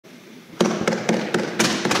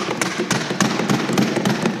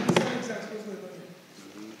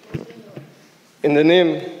In the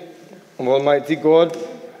name of Almighty God,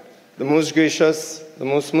 the most gracious, the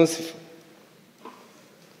most merciful.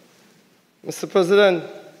 Mr. President,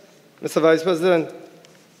 Mr. Vice President,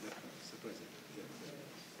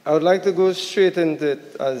 I would like to go straight into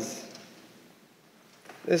it as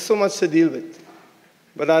there's so much to deal with.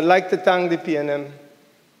 But I'd like to thank the PNM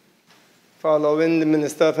for allowing the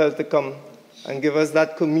Minister of Health to come and give us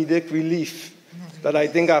that comedic relief that I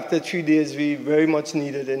think after 3 days we very much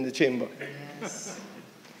needed in the chamber. Yes.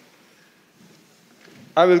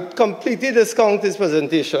 I will completely discount his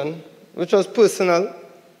presentation, which was personal,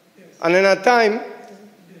 and in a time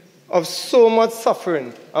of so much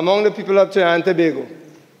suffering among the people of Trinidad and Tobago.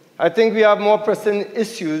 I think we have more pressing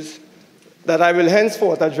issues that I will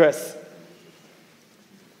henceforth address.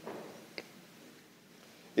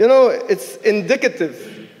 You know, it's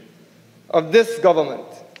indicative of this government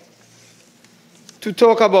to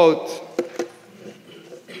talk about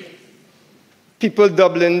people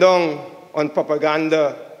doubling down on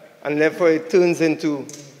propaganda, and therefore it turns into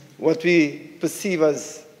what we perceive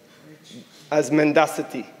as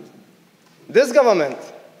mendacity. This government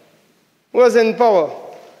was in power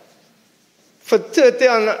for 30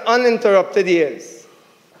 uninterrupted years,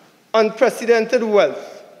 unprecedented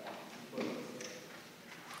wealth,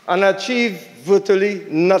 and achieved virtually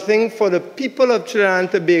nothing for the people of Trinidad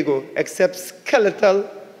and Tobago except skeletal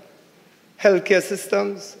healthcare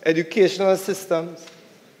systems, educational systems,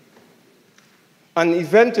 and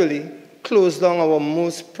eventually closed down our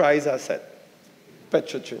most prized asset,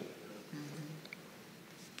 Petrotrin.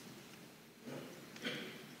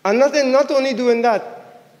 And not only doing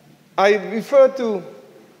that, I refer to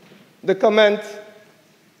the comment,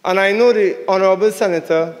 and I know the Honorable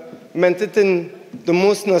Senator meant it in the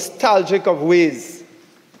most nostalgic of ways.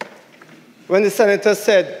 When the Senator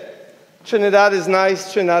said, Trinidad is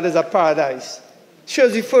nice, Trinidad is a paradise. She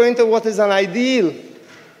was referring to what is an ideal.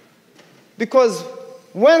 Because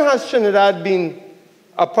when has Trinidad been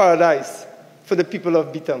a paradise for the people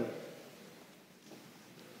of Beetham?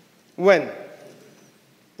 When?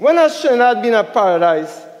 When has Trinidad been a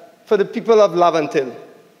paradise for the people of Laventille,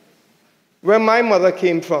 where my mother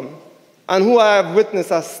came from, and who I have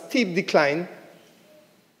witnessed a steep decline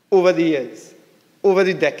over the years, over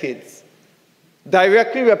the decades,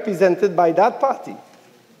 directly represented by that party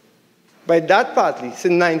since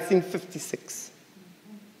 1956.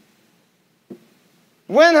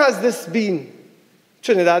 When has this been,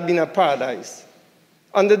 Trinidad been a paradise?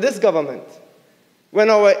 Under this government, when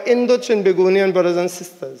our Indo-Trinbagonian brothers and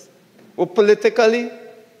sisters were politically,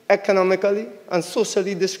 economically, and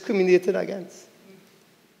socially discriminated against.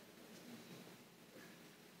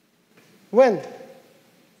 When?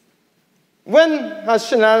 When has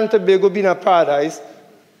Trinidad and Tobago been a paradise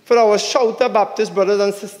for our Shouter Baptist brothers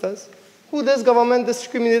and sisters, who this government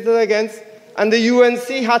discriminated against, and the UNC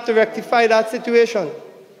had to rectify that situation?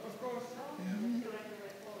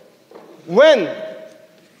 When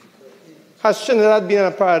has Trinidad been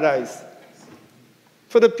a paradise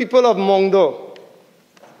for the people of Mongdo,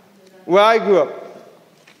 where I grew up,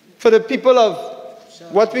 for the people of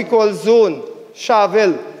what we call Zone,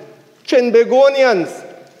 Charville, Trinbagonians,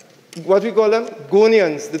 what we call them?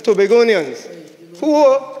 Gonians, the Tobagonians, who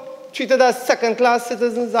were treated as second-class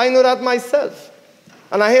citizens. I know that myself.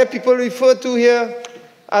 And I hear people referred to here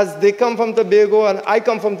as they come from Tobago, and I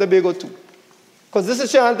come from Tobago too. Because this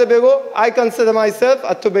is Trinidad and Tobago, I consider myself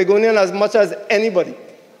a Tobagonian as much as anybody.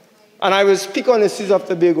 And I will speak on issues of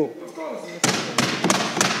Tobago.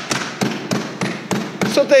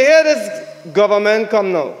 So to hear this government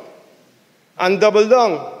come now and double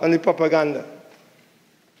down on the propaganda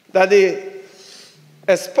that they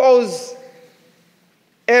espouse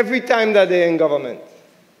every time that they're in government,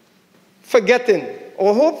 forgetting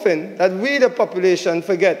or hoping that we, the population,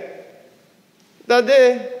 forget that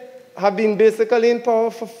they have been basically in power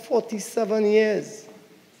for 47 years.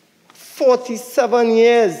 47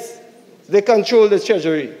 years they control the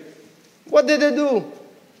treasury. What did they do?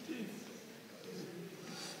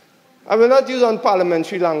 I will not use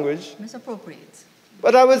unparliamentary language. Misappropriate.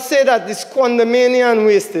 But I would say that this squandermania and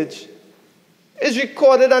wastage is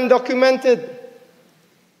recorded and documented.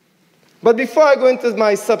 But before I go into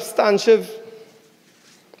my substantive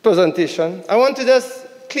presentation, I want to just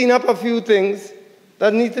clean up a few things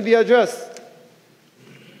that need to be addressed.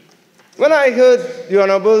 When I heard the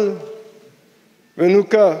Honorable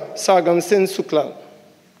Renuka Sargam Singh Sukla,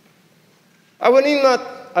 I will need not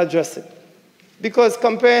address it, because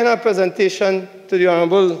comparing her presentation to the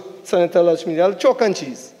Honorable Senator Lachmidal, chalk and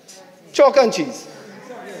cheese. Chalk and cheese.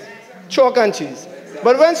 Chalk and cheese.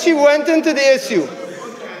 But when she went into the issue,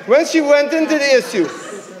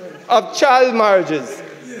 of child marriages,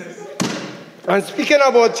 And speaking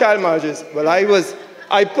about child marriages, well,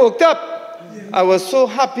 I perked up. I was so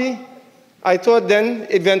happy. I thought then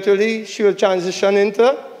eventually she will transition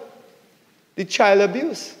into the child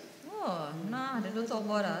abuse. Oh, nah, they don't talk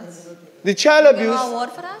about that. The child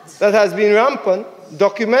abuse that has been rampant,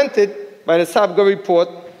 documented by the SABGA report,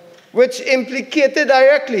 which implicated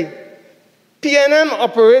directly PNM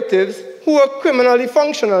operatives who are criminally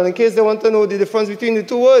functional, in case they want to know the difference between the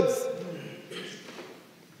two words.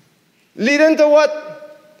 Leading to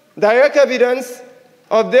what? Direct evidence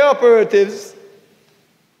of their operatives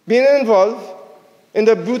being involved in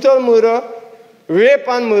the brutal murder, rape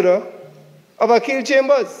and murder of Akil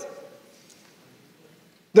Chambers.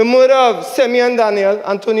 The murder of Simeon Daniel,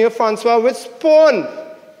 Antonio Francois, which spawned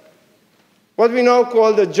what we now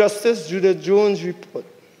call the Justice Judith Jones report.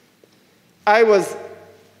 I was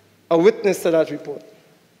a witness to that report.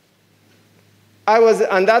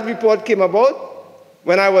 And that report came about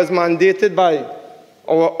when I was mandated by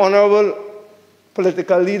our honorable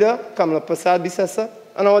political leader, Kamala Prasad Bisesa,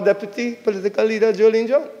 and our deputy political leader, Jolene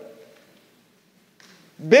John.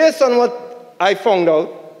 Based on what I found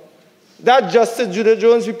out, that Justice Judith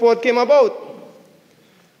Jones report came about.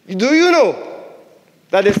 Do you know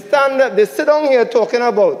that they sit down here talking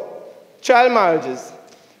about child marriages,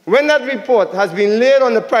 when that report has been laid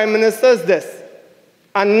on the Prime Minister's desk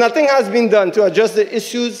and nothing has been done to address the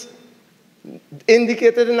issues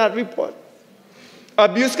indicated in that report?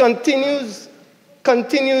 Abuse continues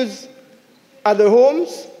at the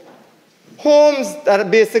homes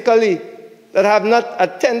that basically that have not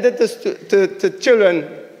attended to children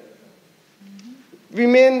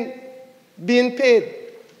remain being paid,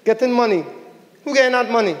 getting money. Who getting that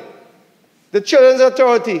money? The Children's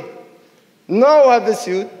Authority. Now I have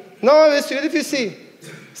issued, if you see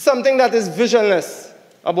something that is visionless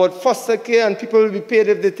about foster care and people will be paid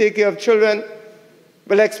if they take care of children,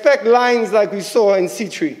 we'll expect lines like we saw in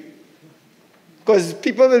C3. Because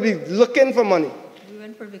people will be looking for money.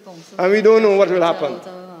 And we don't know what will happen.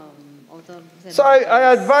 So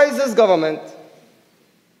I advise this government,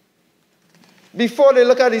 before they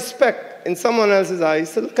look at the speck in someone else's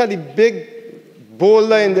eyes, to look at the big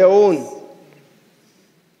boulder in their own.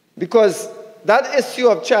 Because that issue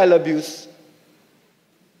of child abuse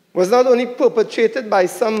was not only perpetrated by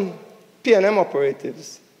some PNM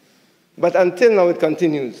operatives, but until now it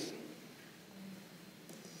continues.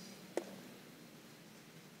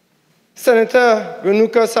 Senator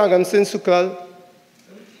Renuka Sargamsin Sukal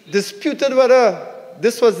disputed whether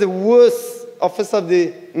this was the worst office of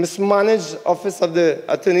the mismanaged office of the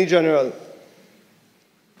Attorney General.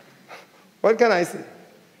 What can I say?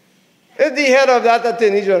 If the head of that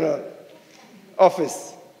Attorney General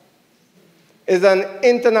office is an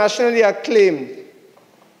internationally acclaimed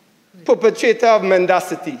perpetrator of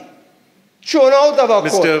mendacity, thrown out of our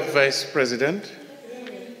court. Mr. Vice President,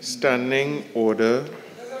 standing order.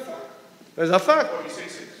 There's a fact.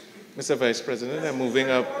 Mr. Vice President, I'm moving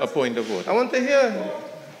up a point of order. I want to hear.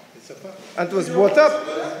 And it was brought up.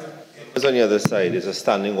 On the other side, there's a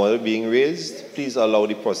standing order being raised. Please allow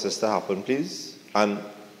the process to happen, please. And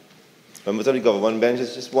members of the government bench,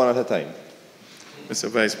 it's just one at a time. Mr.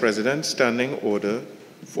 Vice President, standing order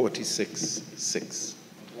 46-6.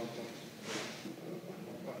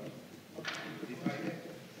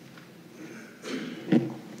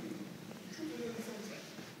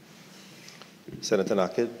 Senator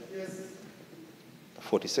Nakhid? Yes.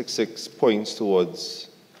 46-6 points towards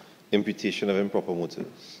imputation of improper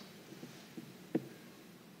motives.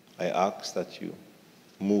 I ask that you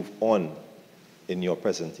move on in your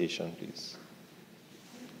presentation, please.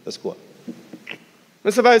 Let's go on.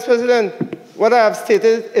 Mr. Vice President, what I have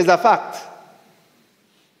stated is a fact.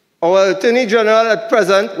 Our Attorney General at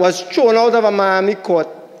present was thrown out of a Miami court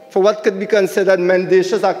for what could be considered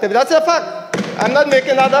mendacious activity. That's a fact. I'm not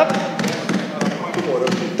making that up.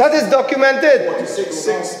 That is documented.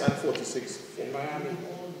 46-6 and 46 in Miami.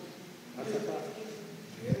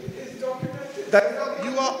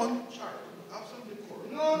 You are on chart. Absolutely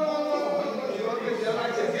correct. No. You don't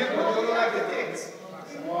like to give, but you don't like to take.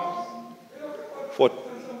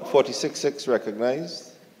 46-6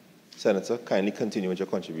 recognized. Senator, kindly continue with your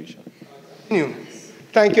contribution.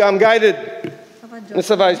 Thank you. I'm guided,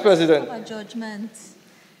 Mr. Vice President.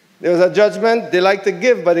 There was a judgment they like to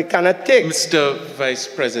give, but they cannot take. Mr. Vice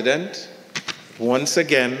President, once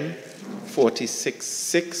again,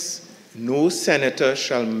 46-6. No senator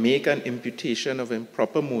shall make an imputation of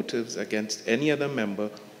improper motives against any other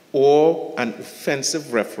member or an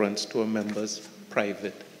offensive reference to a member's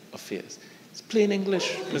private affairs. It's plain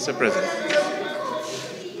English, Mr. President.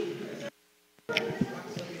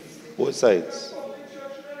 Both sides.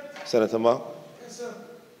 Senator Mark? Yes, sir.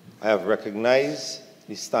 I have recognized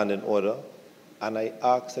the standing order, and I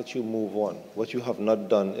ask that you move on. What you have not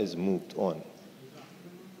done is moved on.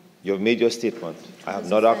 You have made your statement. I have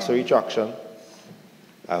not asked for retraction.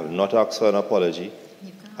 I have not asked for an apology.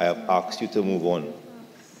 I have asked you to move on.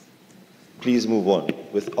 Please move on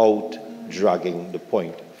without dragging the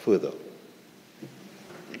point further.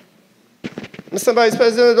 Mr. Vice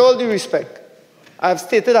President, with all due respect, I have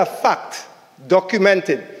stated a fact,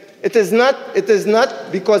 documented. It is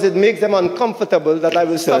not because it makes them uncomfortable that I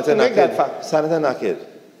will stop to make that fact. Senator Nakhid,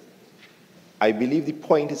 I believe the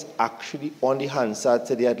point is actually on the Hansard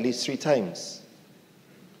today at least 3 times.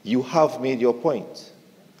 You have made your point.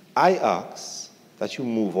 I ask that you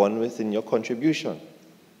move on within your contribution.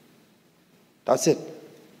 That's it.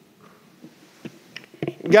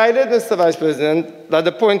 Guided, Mr. Vice President, that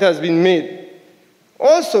the point has been made.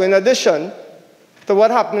 Also, in addition to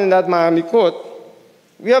what happened in that Miami court,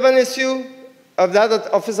 we have an issue of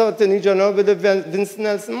that Office of Attorney General with the Vincent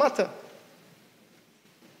Nelson matter,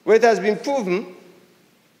 where it has been proven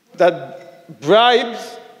that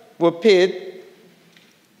bribes were paid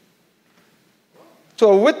to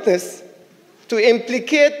a witness to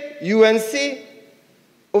implicate UNC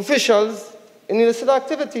officials in illicit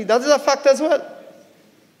activity. That is a fact as well.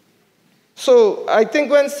 So I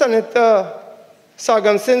think when Senator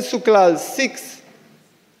Sargam Singh Suklal seeks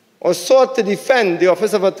or sought to defend the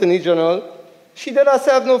Office of Attorney General, she did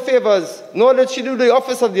herself no favors, nor did she do the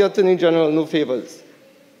Office of the Attorney General no favors.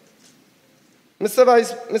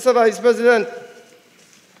 Mr. Vice President,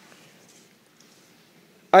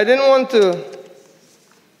 I didn't want to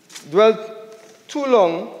dwell too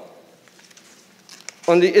long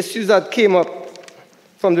on the issues that came up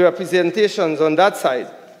from the representations on that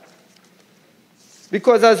side,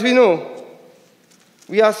 because as we know,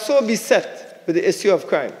 we are so beset with the issue of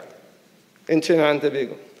crime in Trinidad and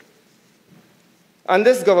Tobago. And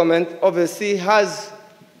this government obviously has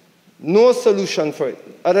no solution for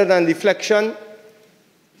it other than deflection,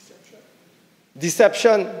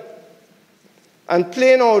 deception, and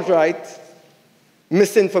plain outright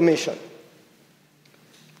misinformation.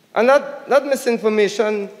 And that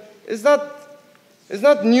misinformation is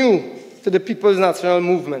not new to the People's National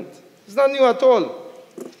Movement. It's not new at all.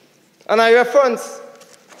 And I reference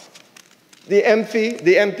the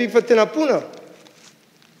MP for Tinapuna,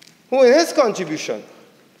 who in his contribution,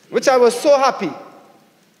 which I was so happy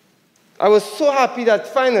that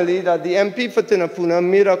finally that the MP for Tinapuna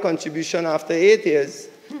made a contribution after 8 years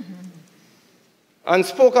and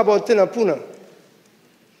spoke about Tinapuna.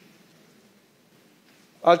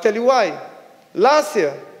 I'll tell you why. Last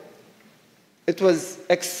year, it was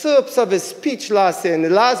excerpts of his speech last year in the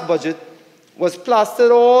last budget was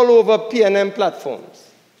plastered all over PNM platforms,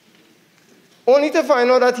 only to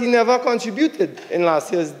find out that he never contributed in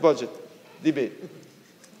last year's budget debate.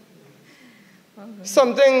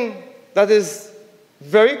 Something that is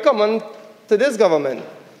very common to this government,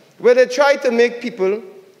 where they try to make people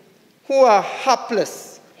who are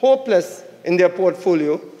hopeless in their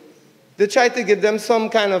portfolio, they try to give them some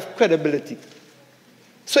kind of credibility.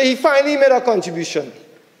 So he finally made a contribution,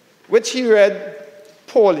 which he read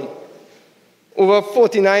poorly, over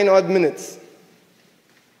 49-odd minutes.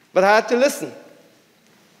 But I had to listen.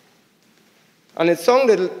 And it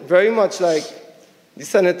sounded very much like the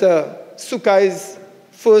Senator Sukai's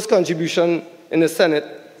first contribution in the Senate,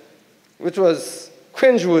 which was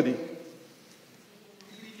cringeworthy.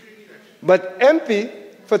 But MP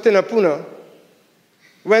for Tinapuna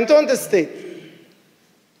went on to state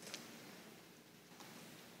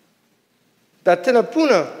that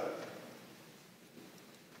Tinapuna,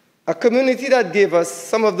 a community that gave us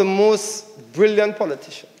some of the most brilliant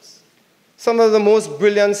politicians, some of the most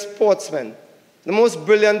brilliant sportsmen, the most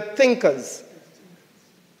brilliant thinkers.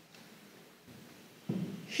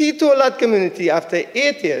 He told that community after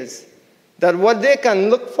 8 years that what they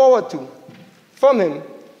can look forward to from him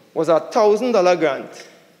was a $1,000 grant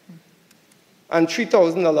and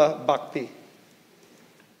 $3,000 back pay.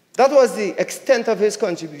 That was the extent of his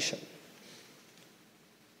contribution.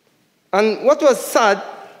 And what was sad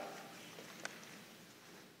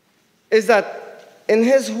is that in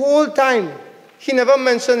his whole time, he never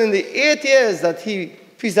mentioned in the 8 years that he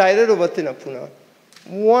presided over Tinapuna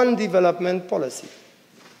one development policy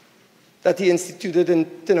that he instituted in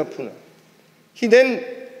Tinapuna. He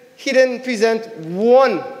didn't present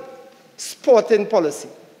one sporting policy.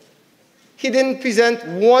 He didn't present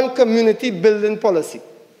one community building policy.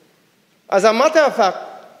 As a matter of fact,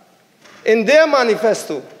 in their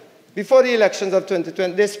manifesto, before the elections of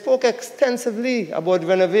 2020, they spoke extensively about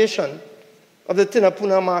renovation of the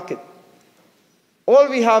Tinapuna market. All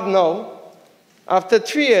we have now, after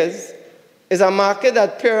 3 years, is a market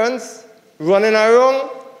that parents running around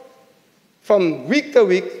from week to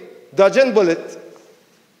week, dodging bullets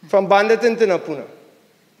from bandit in Tinapuna.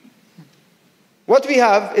 What we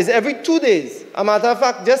have is every 2 days, a matter of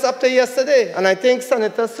fact, just after yesterday, and I think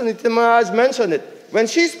Senator Sunita Maharaj mentioned it when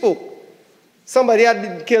she spoke, somebody had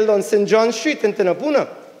been killed on St. John Street in Tinapuna,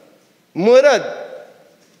 murdered.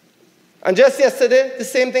 And just yesterday, the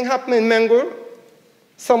same thing happened in Mengur,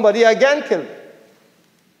 somebody again killed.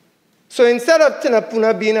 So instead of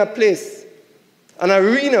Tinapuna being a place, an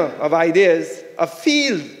arena of ideas, a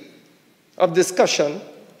field of discussion,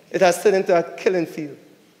 it has turned into a killing field.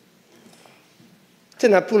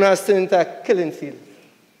 Tinapuna has turned into a killing field.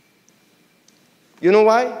 You know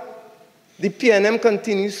why? The PNM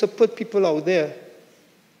continues to put people out there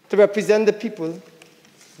to represent the people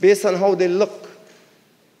based on how they look,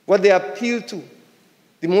 what they appeal to,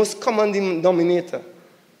 the most common denominator.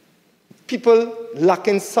 People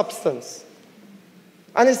lacking substance.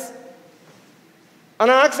 And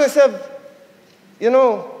I ask myself, you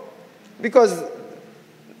know, because,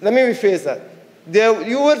 let me rephrase that.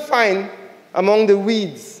 You would find among the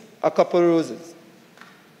weeds a couple roses.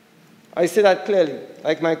 I say that clearly,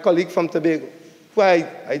 like my colleague from Tobago, who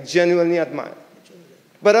I genuinely admire.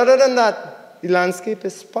 But other than that, the landscape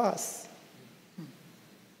is sparse.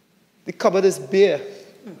 The cupboard is bare.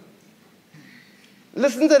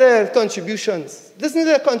 Listen to their contributions. Listen to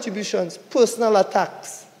their contributions, personal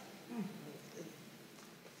attacks.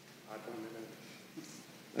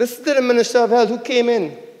 Listen to the Minister of Health who came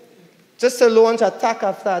in just to launch attack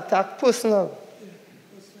after attack, personal.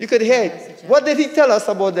 You could hear it. What did he tell us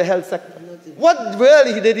about the health sector? What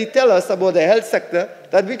really did he tell us about the health sector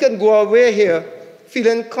that we can go away here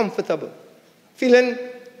feeling comfortable,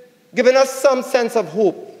 giving us some sense of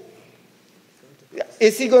hope?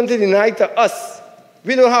 Is he going to deny to us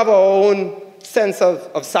we don't have our own sense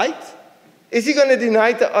of sight? Is he going to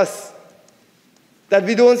deny to us that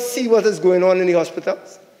we don't see what is going on in the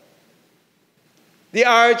hospitals? The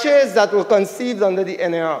RHAs that were conceived under the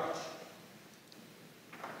NAR,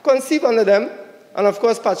 conceived under them, and of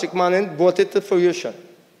course Patrick Manning brought it to fruition.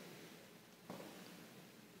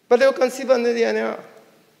 But they were conceived under the NAR.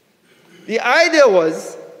 The idea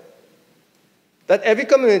was that every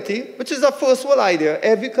community, which is a first world idea,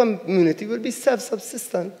 every community will be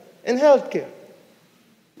self-subsistent in healthcare.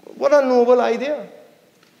 What a noble idea.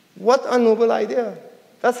 What a noble idea.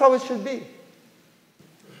 That's how it should be.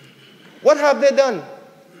 What have they done?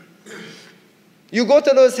 You go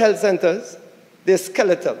to those health centers, they're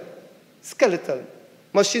skeletal.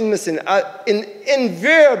 Machine missing.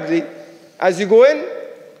 Invariably, as you go in,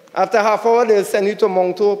 after half hour, they'll send you to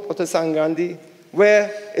Mongto or to Sangandi,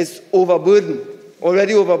 where it's overburdened,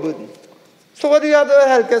 already overburdened. So what do you have the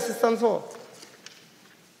healthcare system for?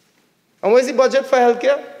 And what is the budget for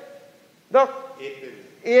healthcare? Doc?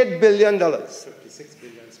 $8 billion. 56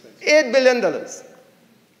 billion spent. $8 billion.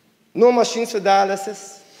 No machines for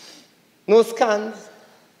dialysis, no scans.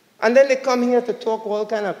 And then they come here to talk all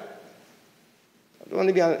kind of, I don't want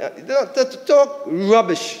to be, to talk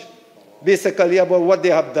rubbish, basically, about what they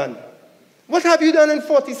have done. What have you done in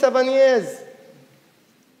 47 years?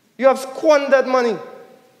 You have squandered money.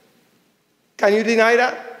 Can you deny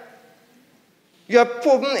that? You have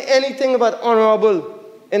proven anything but honorable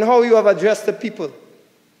in how you have addressed the people.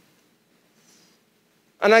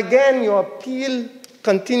 And again, your appeal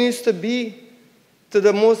continues to be to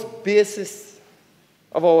the most basis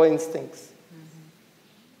of our instincts.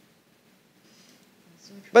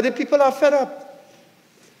 But the people are fed up.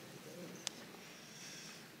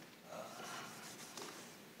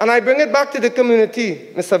 And I bring it back to the community,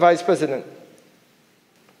 Mr. Vice President.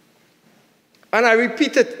 And I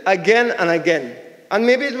repeat it again and again. And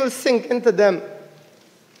maybe it will sink into them.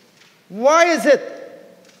 Why is it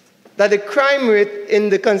that the crime rate in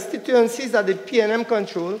the constituencies that the PNM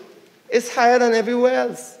control is higher than everywhere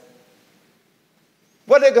else?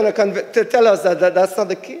 What are they going to tell us that that's not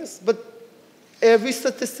the case? But every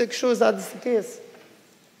statistic shows that it's the case.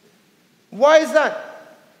 Why is that?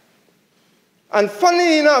 And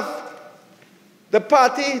funnily enough, the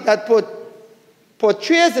party that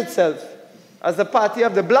portrays itself as the party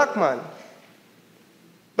of the black man,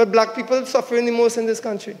 but black people suffering the most in this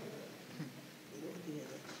country.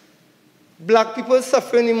 Black people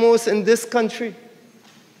suffering the most in this country.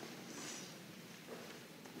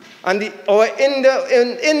 And our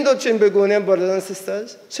Indo-Chimbegonian brothers and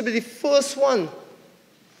sisters should be the first one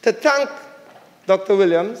to thank Dr.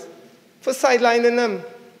 Williams for sidelining them.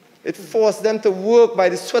 It forced them to work by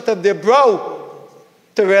the sweat of their brow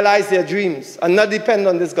to realize their dreams and not depend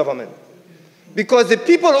on this government. Because the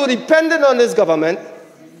people who depended on this government,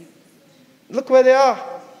 look where they are.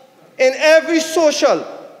 In every social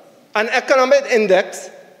and economic index,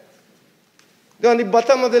 they're on the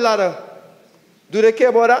bottom of the ladder. Do they care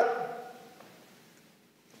about that?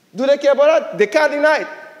 Do they care about that? They can't deny it.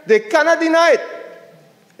 They cannot deny it.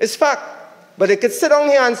 It's fact. But they could sit down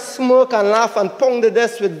here and smoke and laugh and pound the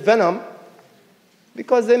desk with venom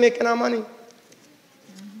because they're making our money.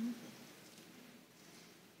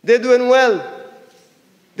 They're doing well.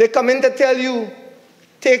 They come in to tell you,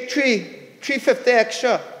 take $350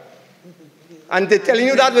 extra. And they're telling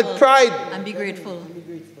you that with pride. And be grateful.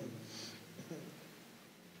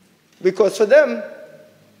 Because for them,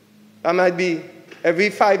 that might be every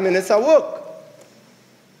 5 minutes of work.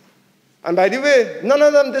 And by the way, none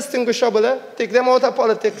of them distinguishable. Take them out of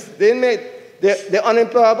politics. They're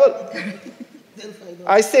unemployable.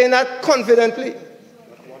 I say that confidently.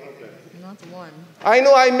 Not one. I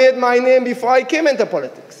know I made my name before I came into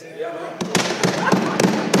politics.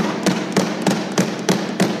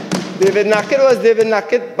 David Nakhid was David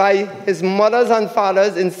Nakhid by his mother's and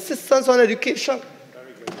father's insistence on education.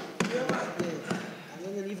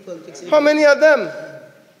 How many of them?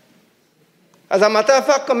 As a matter of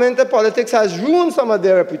fact, coming into politics has ruined some of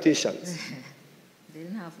their reputations. They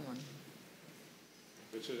didn't have one.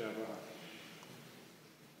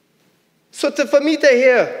 So for me to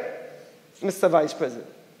hear, Mr. Vice President,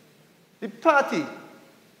 the party,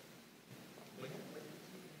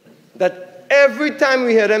 that every time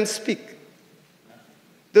we hear them speak,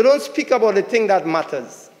 they don't speak about the thing that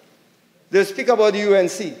matters. They speak about the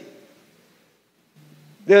UNC.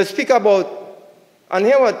 They'll speak about, and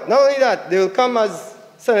hear what, not only that, they will come as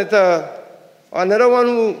Senator, another one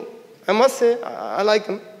who, I must say, I like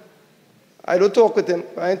him. I don't talk with him.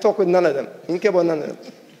 I ain't talk with none of them. I don't care about none of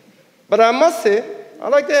them. But I must say, I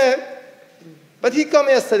like them. But he come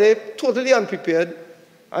yesterday, totally unprepared,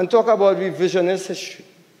 and talk about revisionist history.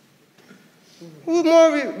 Who's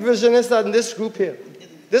more revisionist than this group here?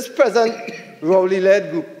 This present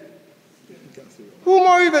Rowley-led group. Who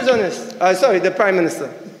more revisionist? Sorry, the Prime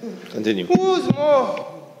Minister. Continue. Who's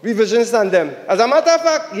more revisionist than them? As a matter of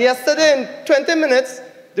fact, yesterday in 20 minutes,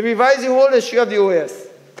 they revised the whole history of the OAS.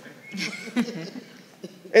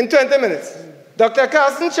 In 20 minutes. Dr.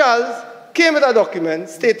 Carson Charles came with a document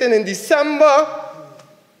stating in December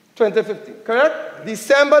 2015, correct?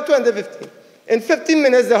 December 2015. In 15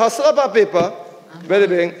 minutes, they hustle up a paper, very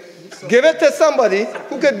big, give it to somebody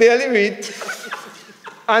who could barely read,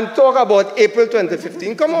 and talk about April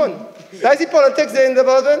 2015. Come on. That's the politics they're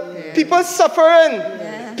involved in. Yeah. People suffering.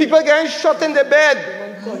 Yeah. People getting shot in the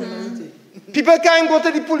bed. Mm-hmm. People can't go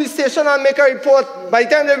to the police station and make a report. By the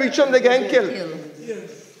time they reach home, they're getting killed.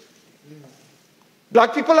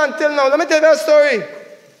 Black people until now. Let me tell you a story.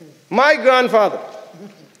 My grandfather,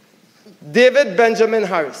 David Benjamin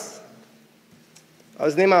Harris, I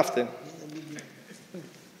was named after him,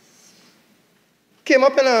 came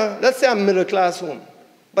up in a, let's say, a middle-class home.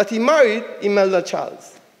 But he married Imelda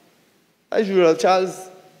Charles. That's rural Charles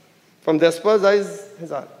from Despers. That is his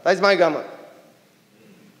aunt. That's my grandma.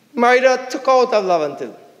 Married her, took her out of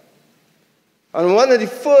Laventille. And one of the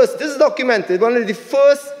first, this is documented, one of the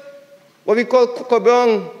first, what we call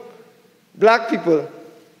Kukabong black people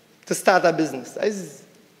to start a business. That is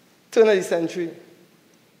turn of the century.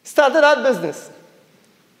 Started that business.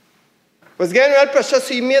 Was getting real pressure,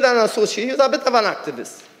 so he made an association. He was a bit of an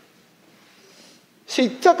activist. She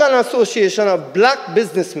took an association of black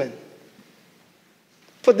businessmen,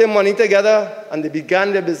 put their money together, and they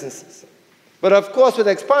began their businesses. But of course, with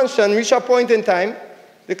expansion, reached a point in time,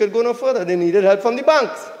 they could go no further. They needed help from the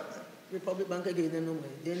banks. Republic Bank gave them no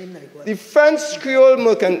money. The French Creole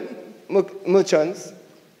merchants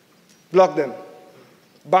blocked them,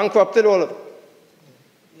 bankrupted all of them.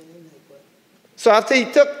 So after he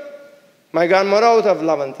took my grandmother out of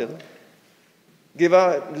Laventille,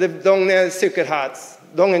 lived down near Sacred Hearts,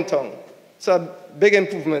 down in town. So a big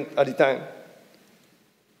improvement at the time.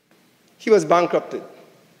 He was bankrupted,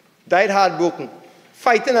 died heartbroken,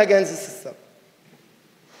 fighting against the system.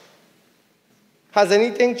 Has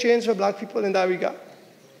anything changed for black people in that regard?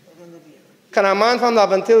 Can a man from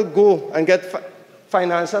Laventille go and get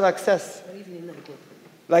financial access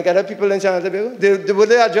like other people in Trinidad? Would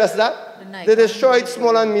they address that? They destroyed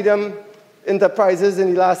small and medium enterprises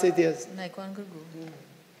in the last 8 years. Naikwan could go.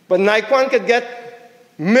 But Naikwan could get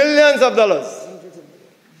millions of dollars.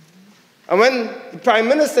 And when the Prime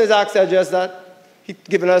Minister is asked to address that, he's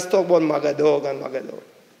given us talk about Magadog and Magadog.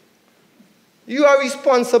 You are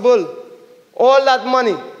responsible. All that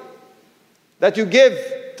money that you give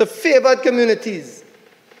to favored communities,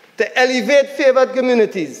 to elevate favored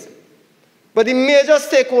communities. But the major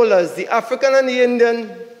stakeholders, the African and the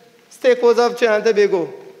Indian stakeholders of Trinidad and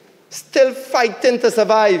Tobago, still fighting to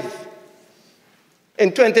survive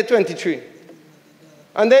in 2023.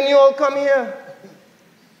 And then you all come here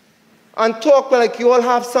and talk like you all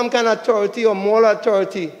have some kind of authority or moral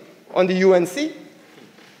authority on the UNC.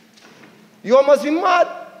 You all must be mad.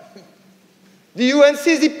 The UNC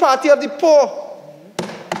is the party of the poor.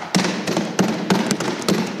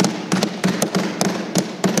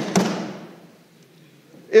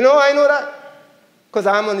 You know, I know that because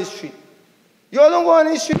I'm on the street. You all don't go on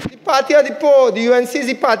the street, the party of the poor. The UNC is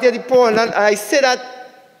the party of the poor. And I say that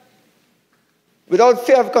without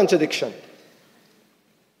fear of contradiction.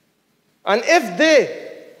 And if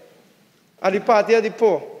they are the party of the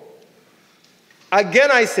poor, again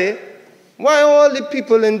I say, why are all the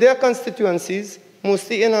people in their constituencies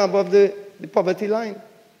mostly in and above the poverty line?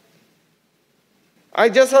 I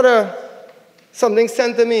just had something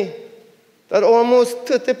sent to me that almost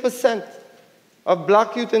 30% of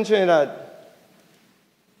black youth in Trinidad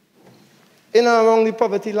in and around the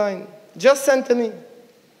poverty line. Just sent to me.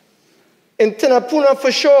 In Tinapuna,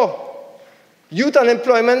 for sure, youth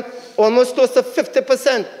unemployment almost close to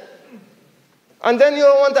 50%. And then you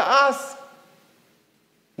want to ask,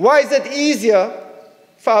 why is it easier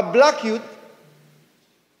for a black youth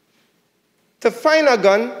to find a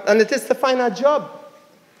gun than it is to find a job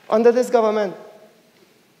under this government?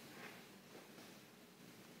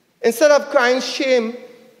 Instead of crying shame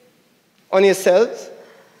on yourselves,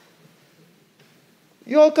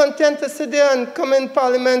 you're all content to sit there and come in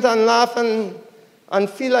Parliament and laugh and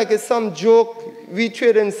feel like it's some joke. We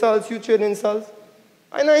trade insults, you trade insults.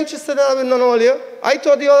 I'm not interested in that with none of you. I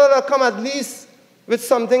thought you all would come at least with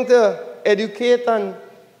something to educate and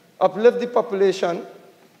uplift the population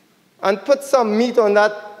and put some meat on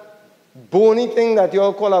that bony thing that you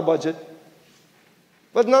all call a budget.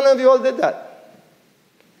 But none of you all did that.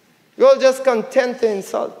 You're all just content to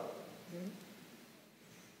insult.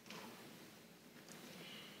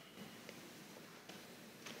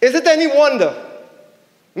 Is it any wonder,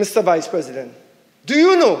 Mr. Vice President, do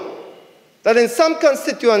you know that in some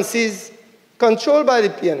constituencies controlled by the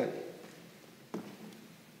PNM,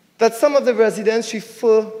 that some of the residents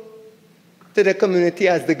refer to the community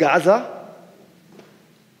as the Gaza?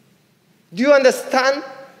 Do you understand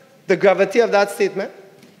the gravity of that statement?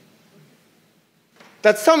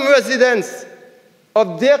 That some residents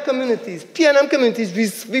of their communities, PNM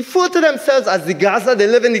communities, refer to themselves as the Gaza, they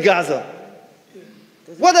live in the Gaza.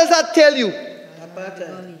 What does that tell you?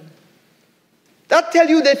 That tells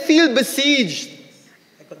you they feel besieged.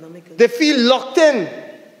 They feel locked in.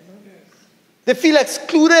 They feel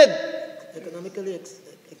excluded.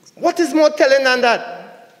 What is more telling than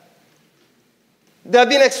that? They have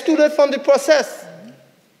been excluded from the process.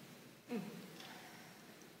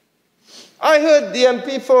 I heard the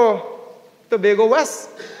MP for Tobago West,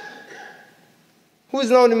 who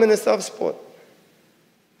is now the Minister of Sport.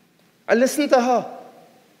 I listened to her.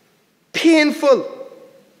 Painful.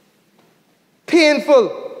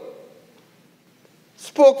 Painful.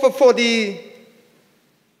 Spoke for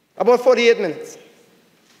about 48 minutes.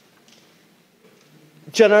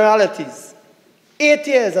 Generalities. 8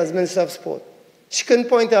 years as Minister of Sport. She couldn't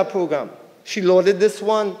point to a program. She lauded this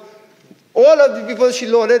one. All of the people she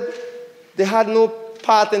lauded, they had no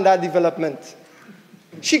part in that development.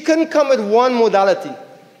 She couldn't come with one modality,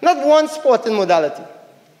 not one sporting modality,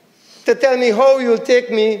 to tell me how you'll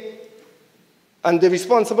take me, and they're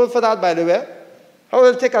responsible for that, by the way, how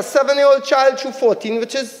you'll take a 7-year-old child through 14,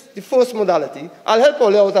 which is the first modality. I'll help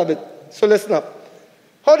all you out a bit, so listen up.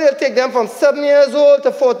 How they'll take them from 7 years old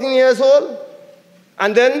to 14 years old,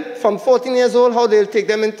 and then from 14 years old, how they'll take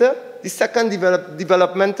them into the second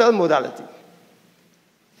developmental modality.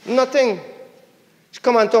 Nothing. She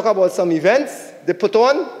come and talk about some events they put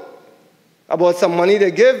on, about some money they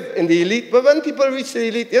give in the elite. But when people reach the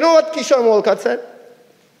elite, you know what Kishon Walcott said?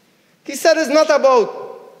 He said it's not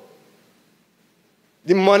about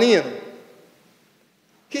the money.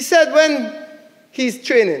 He said when he's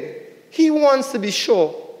training, he wants to be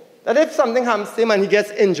sure that if something happens to him and he gets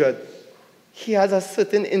injured, he has a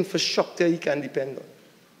certain infrastructure he can depend on.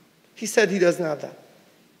 He said he doesn't have that.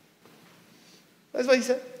 That's what he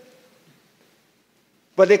said.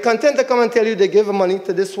 But they're content to come and tell you they give money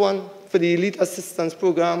to this one for the elite assistance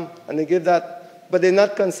program, and they give that, but they're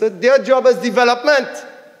not concerned. Their job is development.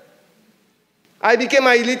 I became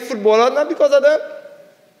an elite footballer not because of them.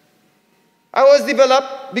 I was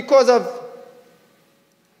developed because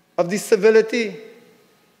of the civility,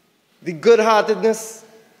 the good-heartedness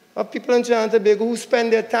of people in Trinidad and Tobago who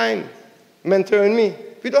spend their time mentoring me.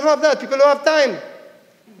 We don't have that. People don't have time.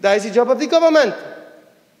 That is the job of the government.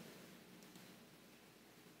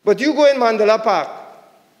 But you go in Mandela Park,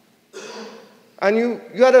 and you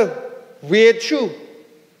got to wade through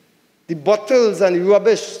the bottles and the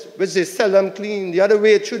rubbish, which they seldom clean, the other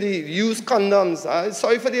way through the used condoms. I'm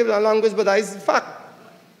sorry for the language, but that is the fact.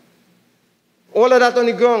 All of that on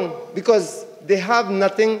the ground because they have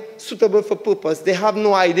nothing suitable for purpose. They have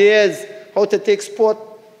no ideas how to take sport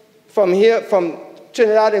from here, from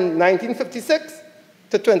Trinidad in 1956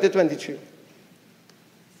 to 2023.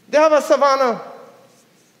 They have a savannah,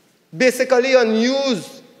 basically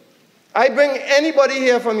unused. I bring anybody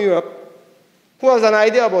here from Europe who has an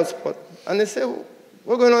idea about sport, and they say,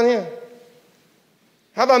 what's going on here?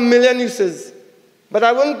 Have a million uses. But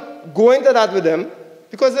I won't go into that with them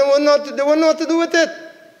because they won't know what to do with it.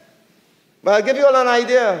 But I'll give you all an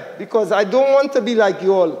idea because I don't want to be like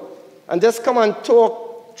you all and just come and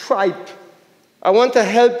talk tripe. I want to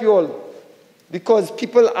help you all because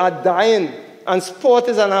people are dying and sport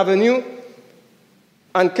is an avenue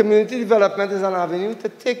and community development is an avenue to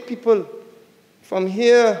take people from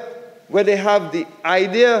here where they have the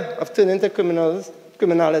idea of turning into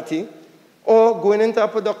criminality or going into a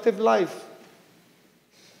productive life.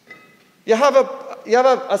 You have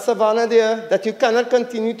a savannah there that you cannot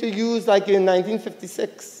continue to use like in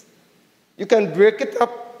 1956. You can break it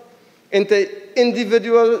up into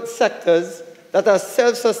individual sectors that are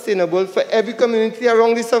self-sustainable for every community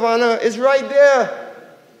around the savannah. It's right there.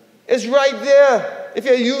 It's right there. If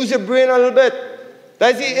you use your brain a little bit.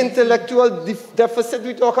 That's the intellectual deficit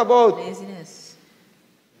we talk about. Laziness.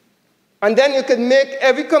 And then you can make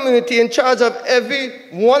every community in charge of every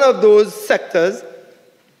one of those sectors.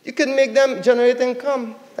 You can make them generate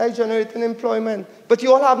income. That's generating employment. But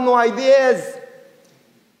you all have no ideas.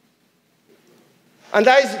 And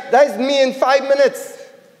that is me in 5 minutes.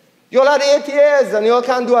 You all had 8 years and you all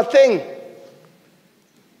can't do a thing.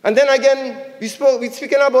 And then again, we're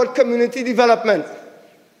speaking about community development.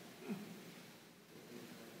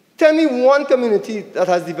 Tell me one community that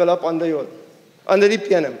has developed under you all, under the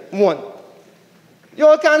PNM. One. You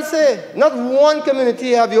all can't say. Not one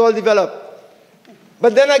community have you all developed.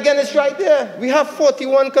 But then again, it's right there. We have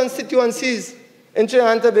 41 constituencies in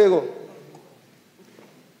Trinidad and Tobago.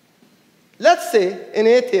 Let's say in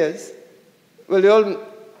 8 years, well, you all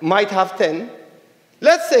might have 10.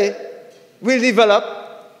 Let's say we develop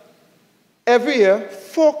every year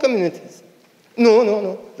 4 communities.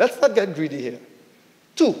 No. Let's not get greedy here.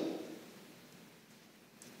 2.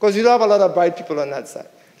 Because you don't have a lot of bright people on that side.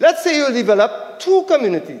 Let's say you develop 2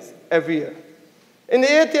 communities every year. In the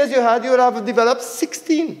 8 years you would have developed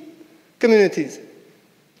 16 communities.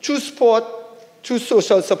 Through sport, through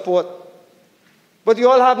social support. But you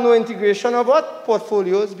all have no integration of what?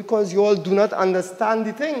 Portfolios, because you all do not understand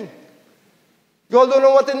the thing. You all don't know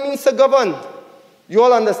what it means to govern. You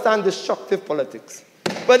all understand destructive politics.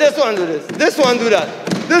 But this one do this, this one do that,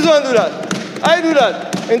 this one do that, I do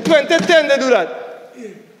that. In 2010 they do that.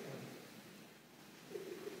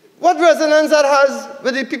 What resonance that has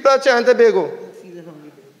with the people of Trinidad and Tobago?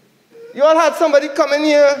 You all had somebody come in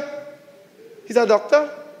here. He's a doctor.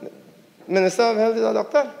 Minister of Health is a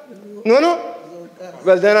doctor. No.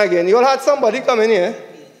 Well, then again, you all had somebody come in here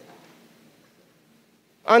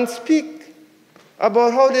and speak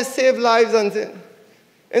about how they save lives and things.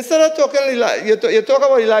 Instead of talking, you talk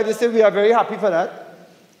about the life, they say we are very happy for that.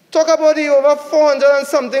 Talk about the over 400 and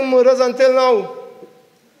something murders until now.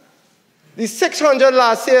 The 600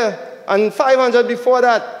 last year and 500 before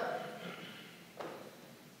that.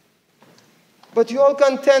 But you all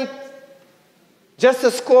content just to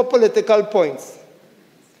score political points.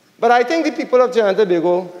 But I think the people of Trinidad and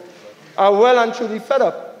Tobago are well and truly fed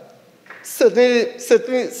up.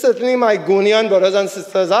 Certainly my Ghanaian brothers and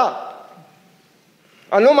sisters are.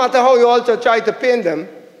 And no matter how you all try to paint them,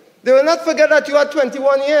 they will not forget that you had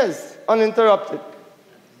 21 years uninterrupted.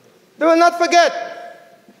 They will not forget.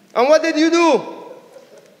 And what did you do?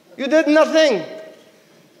 You did nothing.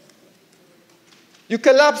 You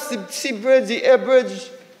collapsed the sea bridge, the air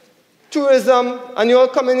bridge, tourism, and you all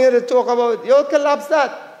come in here to talk about it. You all collapsed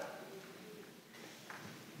that.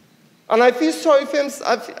 And I feel sorry for him.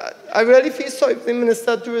 I really feel sorry for the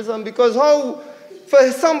Minister of Tourism because how,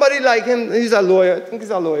 for somebody like him, he's a lawyer, I think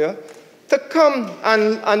he's a lawyer, to come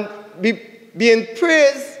and be in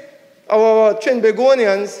praise of our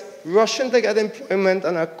Trinbagonians rushing to get employment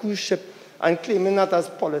on a cruise ship and claiming that as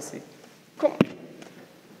policy. Come,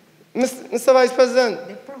 Mr. Vice President.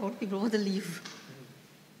 They're proud. People want to leave.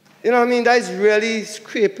 You know what I mean? That is really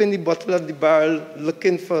scraping the bottom of the barrel,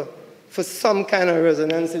 looking for some kind of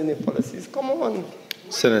resonance in the policies. Come on.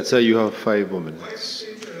 Senator, you have 5 more minutes.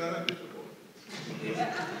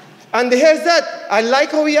 And here's that. I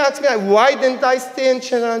like how he asked me, why didn't I stay in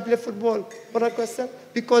Trinidad and play football? What a question.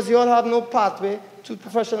 Because you all have no pathway to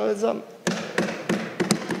professionalism.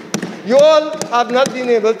 You all have not been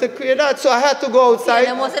able to create that. So I had to go outside,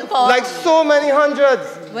 PNM was in power. like so many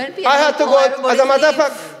hundreds. When PNM I had to go was in out. power, As a matter of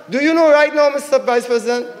everybody fact, do you know right now, Mr. Vice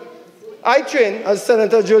President, I train, as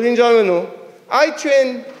Senator Jolene John will know, I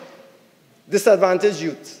train disadvantaged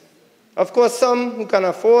youth. Of course, some who can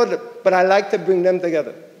afford, but I like to bring them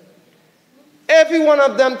together. Every one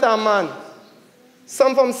of them to a man.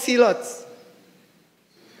 Some from CLOTs.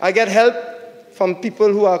 I get help from people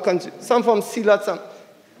who are, some from CLOTs.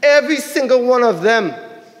 Every single one of them,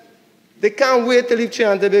 they can't wait to leave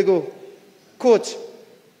Trinidad and Tobago. Coach,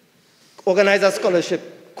 organize a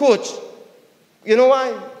scholarship. Coach, you know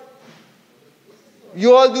why?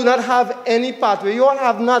 You all do not have any pathway. You all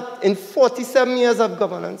have not, in 47 years of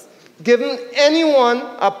governance, given anyone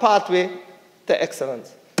a pathway to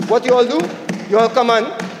excellence. What you all do? You all come and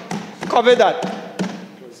cover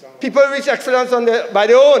that. People reach excellence on by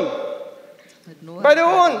their own. By their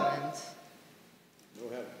own.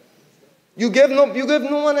 You give no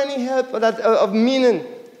one any help of meaning.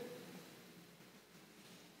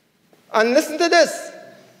 And listen to this.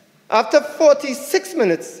 After 46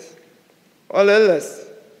 minutes, or a little less,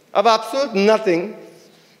 of absolute nothing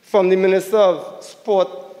from the Minister of Sport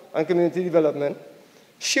and Community Development,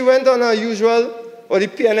 she went on her usual, or the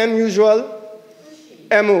PNM usual,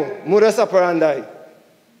 MO, modus operandi.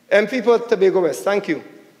 MP for Tobago West, thank you.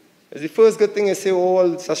 It's the first good thing I say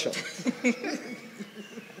all session.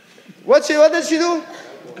 What did she do?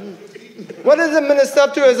 What did the Minister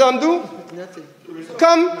of Tourism do? Nothing.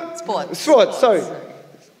 Come. Sport, sorry.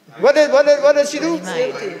 What did she do?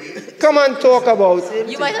 Come and talk about.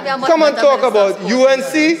 You might have Come and talk about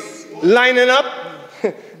UNC lining up.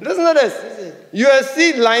 Listen to this.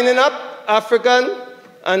 UNC lining up African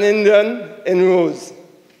and Indian in rows.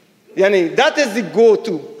 Yani, that is the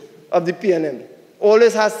go-to of the PNM.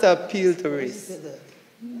 Always has to appeal to race.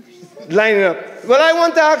 Lining up. Well, I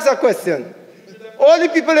want to ask a question. All the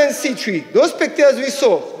people in C3, those pictures we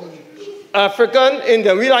saw, African,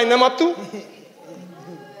 Indian, we line them up too?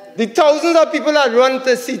 The thousands of people that run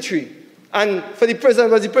to C3, and for the prison,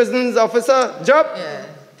 was the prison's officer job? Yeah,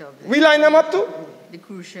 we line them up too? the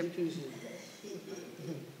cruise ship.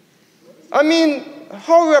 I mean,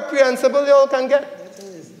 how reprehensible you all can get?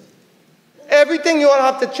 Everything you all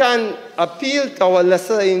have to try and appeal to our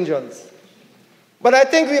lesser angels. But I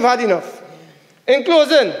think we've had enough. In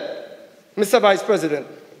closing, Mr. Vice President,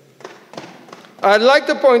 I'd like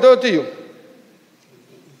to point out to you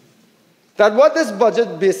that what this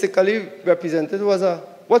budget basically represented was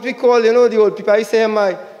what we call, you know, the old people. I say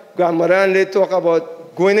my grandmother and they talk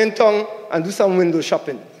about going in town and do some window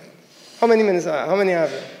shopping. How many minutes are? How many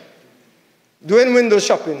have you? Doing window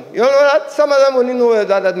shopping. You know that? Some of them only know what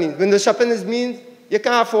that means. Window shopping means you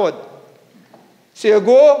can't afford. So you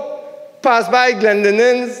go, pass by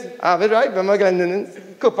Glendenins, have it right? Remember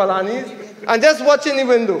Glendenins? Kopalanis, and just watch in the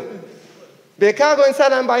window. They can't go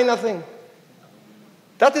inside and buy nothing.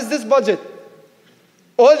 That is this budget.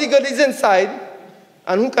 All the goodies inside,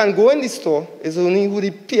 and who can go in the store is only who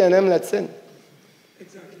the PNM lets in.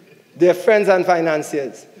 Their friends and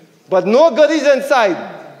financiers. But no goodies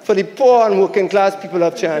inside for the poor and working class people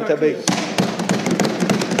of Trinidad and Tobago.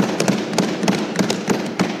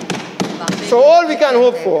 So all we can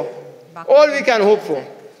hope for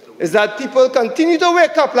is that people continue to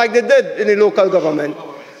wake up like they did in the local government,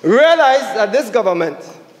 realize that this government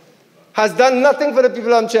has done nothing for the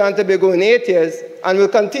people of Trinidad and Tobago in 8 years and will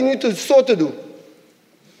continue to do.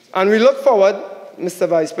 And we look forward, Mr.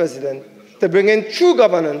 Vice President, to bringing true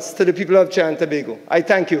governance to the people of Trinidad and Tobago. I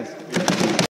thank you.